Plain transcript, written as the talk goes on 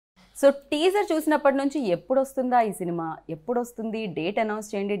So teaser చూసినప్పటి నుంచి ఎప్పుడు వస్తుందా ఈ సినిమా, ఎప్పుడు వస్తుంది, డేట్ అనౌన్స్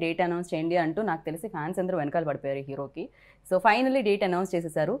చేయండి అంటూ నాకు తెలిసి ఫ్యాన్స్ అందరూ వెనకాల పడిపోయారు హీరోకి. సో ఫైనల్లీ డేట్ అనౌన్స్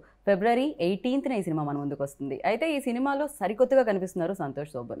చేసేసారు. February 18th ఈ సినిమా మన ముందుకు వస్తుంది. అయితే ఈ సినిమాలో సరికొత్తగా కనిపిస్తున్నారు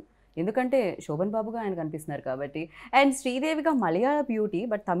సంతోష్ శోభన్, ఎందుకంటే శోభన్ బాబుగా ఆయన కనిపిస్తున్నారు కాబట్టి. అండ్ శ్రీదేవిగా మలయాళ బ్యూటీ,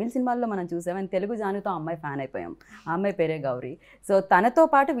 బట్ తమిళ సినిమాల్లో మనం చూసాం. అండ్ తెలుగు జానుతో అమ్మాయి ఫ్యాన్ అయిపోయాం. ఆ అమ్మాయి పేరే గౌరీ. సో తనతో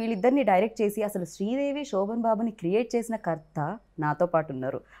పాటు వీళ్ళిద్దరిని డైరెక్ట్ చేసి అసలు శ్రీదేవి శోభన్ బాబుని క్రియేట్ చేసిన కర్త నాతో పాటు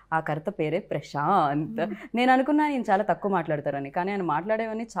ఉన్నారు. ఆ కర్త పేరే ప్రశాంత్. నేను అనుకున్నా నేను చాలా తక్కువ మాట్లాడతారని, కానీ ఆయన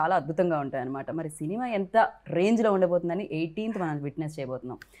మాట్లాడేవన్నీ చాలా అద్భుతంగా ఉంటాయి అనమాట. మరి సినిమా ఎంత రేంజ్లో ఉండబోతుందని 18th మనం విట్నెస్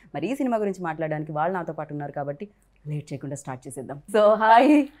చేయబోతున్నాం. మరి ఈ సినిమా గురించి మాట్లాడడానికి వాళ్ళు నాతో పాటు ఉన్నారు కాబట్టి లేట్ చేయకుండా స్టార్ట్ చేసేద్దాం. So hi.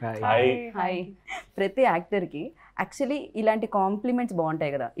 ప్రతి యాక్టర్కి యాక్చువల్లీ ఇలాంటి కాంప్లిమెంట్స్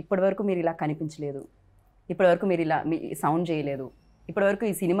బాగుంటాయి కదా. ఇప్పటివరకు మీరు ఇలా కనిపించలేదు, ఇప్పటివరకు మీరు ఇలా మీ సౌండ్ చేయలేదు, ఇప్పటివరకు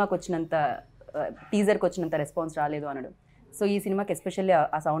ఈ సినిమాకి వచ్చినంత టీజర్కి వచ్చినంత రెస్పాన్స్ రాలేదు అనడం. సో ఈ సినిమాకి ఎస్పెషల్లీ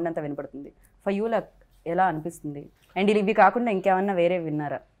ఆ సౌండ్ అంతా వినపడుతుంది. ఫర్ యూ ఎలా అనిపిస్తుంది? అండ్ ఇవి కాకుండా ఇంకేమన్నా వేరే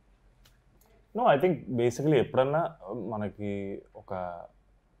విన్నారా? నో, ఐ థింక్ బేసికలీ ఎప్పుడన్నా మనకి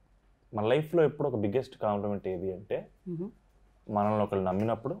మన లైఫ్లో ఎప్పుడు ఒక బిగ్గెస్ట్ కాంప్లిమెంట్ ఏది అంటే మనల్ని ఒకళ్ళు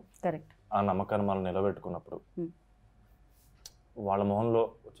నమ్మినప్పుడు, కరెక్ట్, ఆ నమ్మకాన్ని మనం నిలబెట్టుకున్నప్పుడు వాళ్ళ మొహంలో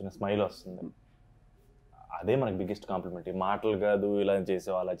వచ్చిన స్మైల్ వస్తుంది. అదే మనకి బిగ్గెస్ట్ కాంప్లిమెంట్. ఈ మాటలు కాదు, ఇలా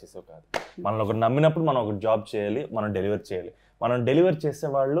చేసావు అలా చేసావు కాదు. మనల్ని ఒకటి నమ్మినప్పుడు మనం ఒక జాబ్ చేయాలి, మనం డెలివర్ చేయాలి. మనం డెలివర్ చేసే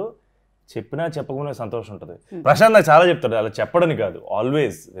వాళ్ళు చెప్పినా చెప్పకుండా సంతోషం ఉంటుంది. ప్రశాంత్ నాకు చాలా చెప్తాడు, అలా చెప్పడని కాదు,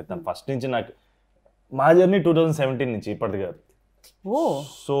 ఆల్వేస్ ఫస్ట్ నుంచి. నాకు మా జర్నీ 2017 నుంచి ఇప్పటిది కాదు.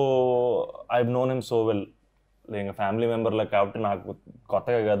 So I known him so well. ఇంకా ఫ్యామిలీ మెంబర్లా కాబట్టి నాకు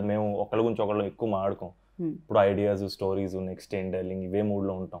కొత్తగా కాదు. మేము ఒకళ్ళ గురించి ఒకళ్ళు ఎక్కువ మాడుకోం. ఇప్పుడు ఐడియాస్, స్టోరీస్, నెక్స్ట్ ఏం డైలింగ్ ఇవే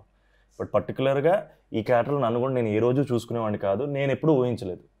మూడ్లో ఉంటాం. బట్ పర్టికులర్గా ఈ క్యారెక్టర్లో నన్ను కూడా నేను ఏ రోజు చూసుకునేవాడిని కాదు. నేను ఎప్పుడూ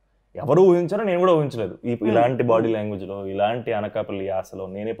ఊహించలేదు, ఎవరు ఊహించారో నేను కూడా ఊహించలేదు. ఇలాంటి బాడీ లాంగ్వేజ్లో, ఇలాంటి అనకాపల్లి యాసలో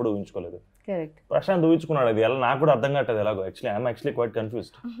నేను ఎప్పుడు ఊహించుకోలేదు. ప్రశాంత్ ఊహించుకున్నాడు. అది ఎలా నాకు కూడా అర్థం కావట్లేదు ఎలాగో. Actually quite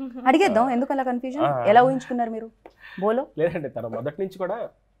confused. అడిగేద్దాం, ఎందుకు అలా కన్ఫ్యూజన్? ఎలా ఊహించుకున్నారు మీరు? బోలో లేదండి, తను మొదటి నుంచి కూడా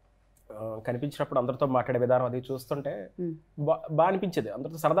కనిపించినప్పుడు అందరితో మాట్లాడే విధానం అది చూస్తుంటే బాగా అనిపించేది.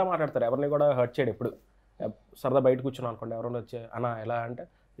 అందరితో సరదా మాట్లాడతారు, ఎవరిని కూడా హర్ట్ చేయడు. ఎప్పుడు సరదా బయట కూర్చున్నాం అనుకోండి, ఎవరైనా వచ్చే అన్న ఎలా అంటే.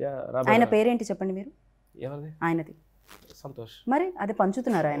 ఆయన పేరేంటి చెప్పండి మీరు? ఎవరిది? ఆయనది సంతోష్. మరి అది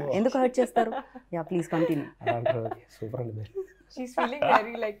పంచుతున్నారు, ఆయన ఎందుకు హర్ట్ చేస్తారు? Yeah please continue. సూపర్ అండి. She's feeling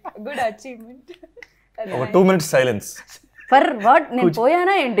very like good achievement. ఒక 2 minutes సైలెన్స్ ఫర్ వాట్? నేను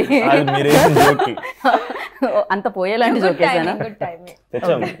పోయానా ఏంటి? అంత పోయేలాంటి జోకేసానా?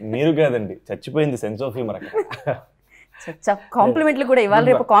 మీరు కాదండి, చచ్చిపోయింది సెన్స్ ఆఫ్ హ్యూమర్. కాంప్లిమెంట్లు కూడా ఇవాళ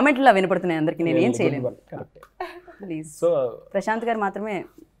రేపు కామెంట్లో వినపడుతున్నాయి అందరికి, నేను ఏం చేయలేను. ప్లీజ్. సో ప్రశాంత్ గారు మాత్రమే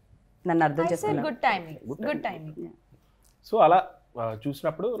నన్ను అర్థం చేసుకున్నారు. Good timing. సో అలా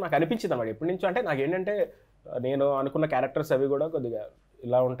చూసినప్పుడు నాకు అనిపించింది అన్నమాట ఎప్పటి నుంచో. అంటే నాకు ఏంటంటే నేను అనుకున్న క్యారెక్టర్స్ అవి కూడా కొద్దిగా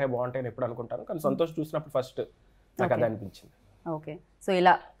ఇలా ఉంటాయి బాగుంటాయి ఎప్పుడు అనుకుంటాను, కానీ సంతోష్ చూసినప్పుడు ఫస్ట్ నాకు అదే అనిపించింది. ఓకే, సో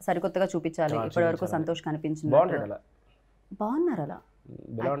ఇలా సరికొత్తగా చూపించాలి. ఇప్పటి వరకు సంతోష్ కనిపించింది, బాగుంటాడు అలా, బాగున్నారు అలా.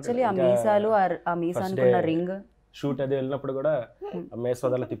 యాక్చువల్లీ ఆ మీసాలు, ఆ మీసానికి ఉన్న రింగ్, షూట్ అది వెళ్ళినప్పుడు కూడా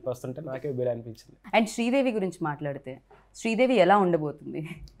మేసోదలా తిప్పొస్తుంటే నాకే వేరే అనిపించింది. అండ్ శ్రీదేవి గురించి మాట్లాడితే, శ్రీదేవి ఎలా ఉండబోతుంది?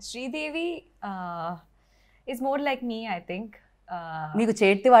 Sridevi is more like me, I think. మీకు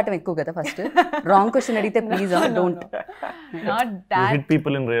చేతి వాటం ఎక్కువ కదా. ఫస్ట్ రాంగ్ క్వశ్చన్ అడిగితే please don't. Not that. You hit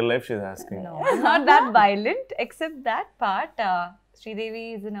people in real life, she's asking. No, not that violent, except that part. Sridevi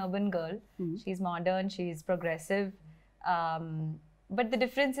is an urban girl. She's modern, she's progressive. But the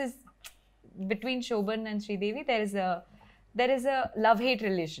difference is between Shoban and Sridevi, there is a love-hate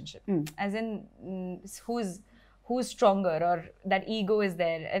relationship. As in, who's stronger, or that ego is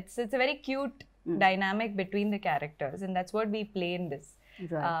there. It's a very cute dynamic between the characters, and that's what we play in this.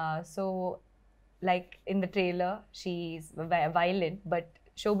 Right. So like in the trailer, she's violent, but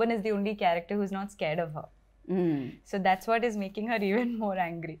Shoban is the only character who's not scared of her. So that's what is making her even more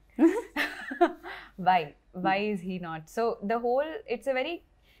angry. Why is he not? So the whole, it's a very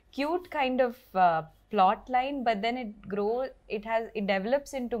cute kind of plot line, but then it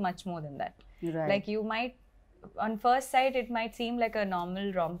develops into much more than that. Right. Like you might, on first sight, it might seem like a normal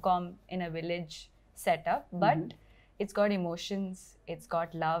rom-com in a village setup, but it's got emotions, it's got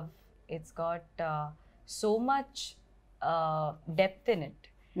love, it's got so much depth in it.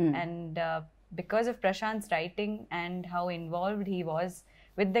 And because of Prashanth's writing and how involved he was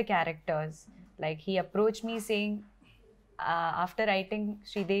with the characters, like he approached me saying, after writing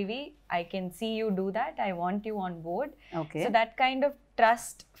Sridevi, I can see you do that, I want you on board. Okay. So that kind of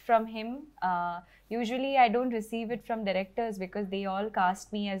trust from him, usually I don't receive it from directors because they all cast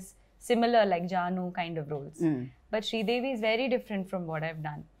me as similar, like Janu kind of roles. But Sridevi is very different from what I've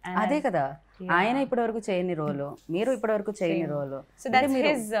done. అదే కదా, ఆయన ఇప్పటివరకు చేయని రోలు, మీరు ఇప్పటివరకు చేయని రోలు. So that's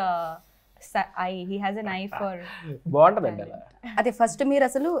his eye. He has an eye for. బాగుంటుందండి అలా. అదే ఫస్ట్ మీరు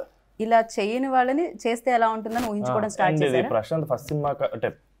అసలు ఇలా చేయని వాళ్ళని చేస్తే ఎలా ఉంటుందని ఊహించుకోవడం స్టార్ట్ ఇది చేశారు. ప్రశాంత్ ఫస్ట్ సినిమా అంటే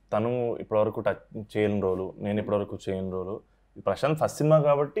తను ఇప్పటివరకు టచ్ చేయని రోలు, నేను ఇప్పటివరకు చేయని రోలు. ప్రశాంత్ ఫస్ట్ సినిమా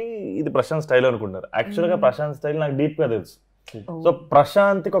కాబట్టి ఇది ప్రశాంత్ స్టైల్ అనుకుంటారు. యాక్చువల్గా ప్రశాంత్ స్టైల్ నాకు డీప్గా తెలుసు. సో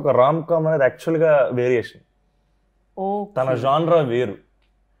ప్రశాంత్కి ఒక రామ్ కామ్ అనేది యాక్చువల్గా వేరియేషన్. తన జాన్రా వేరు,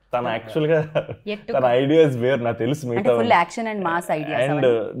 తన యాక్చువల్గా తన ఐడియాస్ వేరు. నాకు తెలుసు మిగతా full action and mass ideas. And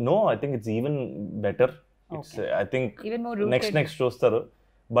no, I think it's even better. It's I think next చూస్తారు.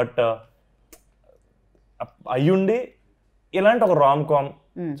 బట్ అయ్యుండి ఇలాంటి ఒక rom com,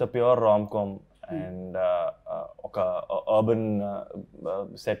 pure rom com and ఒక అర్బన్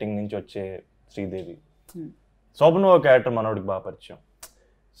సెట్టింగ్ నుంచి వచ్చే శ్రీదేవి. శోభన్ బాబు క్యారెక్టర్ మనోడికి బాగా పరిచయం,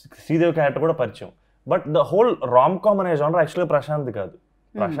 శ్రీదేవి క్యారెక్టర్ కూడా పరిచయం. But the whole rom com అనే జానర్ యాక్చువల్గా ప్రశాంత్ కాదు.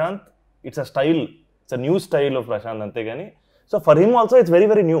 Prashanth it's a style, it's a new style of Prashanth అంతేగాని. So for him also it's very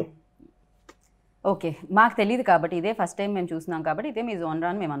very new. Okay, మాకు తెలియదు కాబట్టి, ఇదే ఫస్ట్ టైం మేము చూస్తున్నాం కాబట్టి ఇదే మీ జోనరా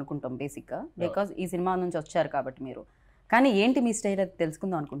అని మేము అనుకుంటాం బేసిక్గా, బికాజ్ ఈ సినిమా నుంచి వచ్చారు కాబట్టి మీరు. కానీ ఏంటి మీ స్టైల్ అది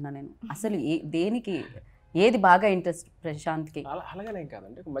తెలుసుకుందాం అనుకుంటున్నాను నేను. అసలు దేనికి ఏది బాగా ఇంట్రెస్ట్ ప్రశాంత్కి? అలాగనే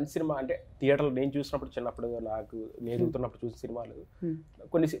కాదండి, మంచి సినిమా అంటే థియేటర్లో నేను చూసినప్పుడు, చిన్నప్పుడు నాకు ఎదుగుతున్నప్పుడు చూసిన సినిమాలు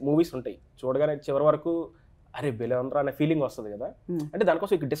కొన్ని మూవీస్ ఉంటాయి, చూడగానే చివరి వరకు అరే బెలే ఉందరా అనే ఫీలింగ్ వస్తుంది కదా. అంటే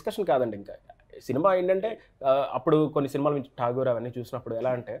దానికోసం ఇక డిస్కషన్ కాదండి. ఇంకా సినిమా ఏంటంటే అప్పుడు కొన్ని సినిమాలు ఠాగూర్ అవన్నీ చూసినప్పుడు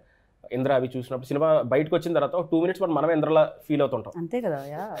ఎలా అంటే, ఇంద్ర అవి చూసినప్పుడు సినిమా బయటకు వచ్చిన తర్వాత 2 minutes మనమే ఇంద్రలా ఫీల్ అవుతుంటాం. అంతే కదా.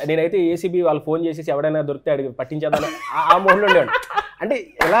 నేనైతే ఏసీబీ వాళ్ళు ఫోన్ చేసేసి ఎవడైనా దొరికితే అడిగి పట్టించేద్దాం ఆ మోహన్లో ఉండేవాడు. అంటే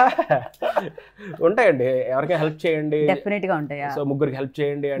ఎలా ఉంటాయండి, ఎవరికైనా హెల్ప్ చేయండి, డెఫినెట్ గా ఉంటాయి. సో ముగ్గురికి హెల్ప్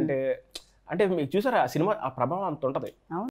చేయండి అంటే మీకు చూసారా ఆ సినిమా ఆ ప్రభావం అంత ఉంటుంది.